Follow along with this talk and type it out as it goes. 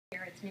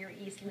Complex near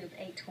East Loop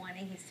 820.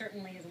 He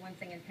certainly is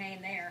wincing in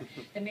pain there.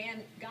 The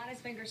man got his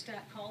finger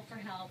stuck, called for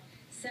help.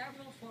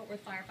 Several Fort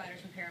Worth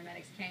firefighters and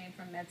paramedics came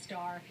from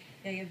MedStar.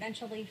 They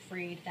eventually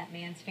freed that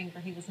man's finger.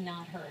 He was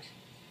not hurt,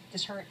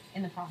 just hurt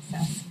in the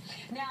process.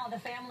 Now, the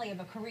family of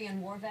a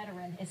Korean War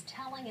veteran is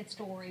telling its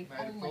story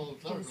only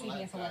to the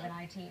CBS 11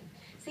 I team.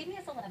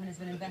 CBS 11 has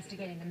been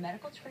investigating the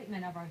medical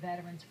treatment of our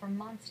veterans for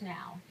months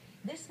now.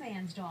 This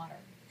man's daughter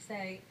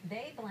say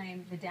they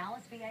blame the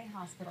Dallas VA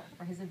hospital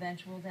for his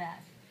eventual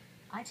death.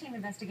 I-team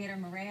investigator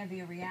Maria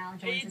Villarreal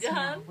joins us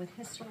now with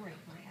his story.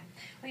 Maria.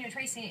 Well, you know,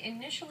 Tracy,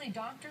 initially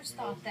doctors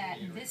thought that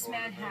this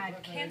man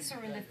had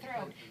cancer in the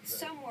throat,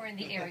 somewhere in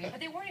the area, but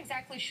they weren't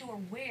exactly sure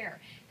where.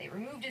 They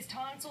removed his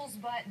tonsils,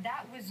 but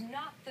that was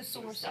not the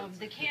source of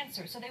the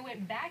cancer. So they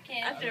went back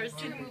in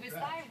to remove his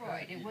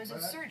thyroid. It was a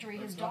surgery,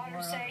 his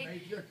daughter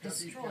say,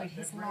 destroyed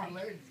his life.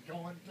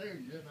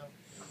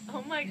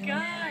 Oh my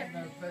God.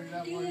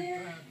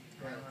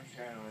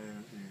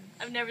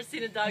 I've never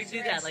seen a dog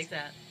do that like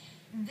that.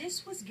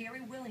 This was Gary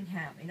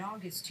Willingham in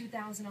August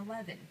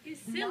 2011. You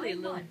silly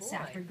 9 little months boy.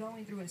 after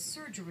going through a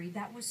surgery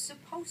that was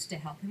supposed to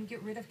help him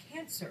get rid of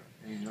cancer.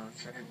 Oh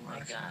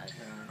my God.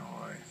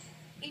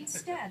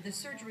 Instead, the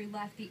surgery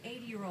left the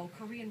 80-year-old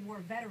Korean War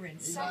veteran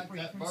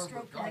suffering from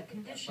stroke-like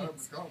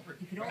conditions.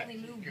 He could only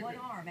move one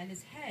arm and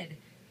his head.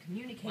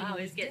 Communicating Wow,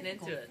 was he's getting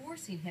difficult, into it.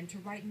 forcing him to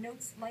write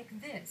notes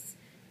like this.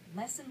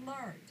 Lesson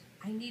learned.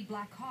 I need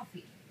black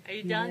coffee. Are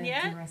you done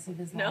yet? The rest of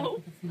his No. life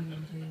with a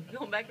feeding tube.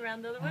 Going back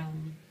around the other way?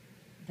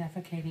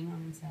 Defecating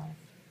on himself,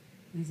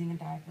 using a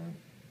diaper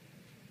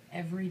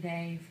every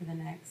day for the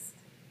next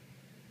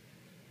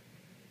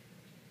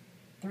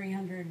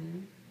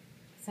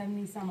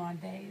 370 some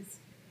odd days.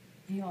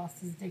 He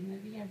lost his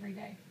dignity every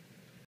day.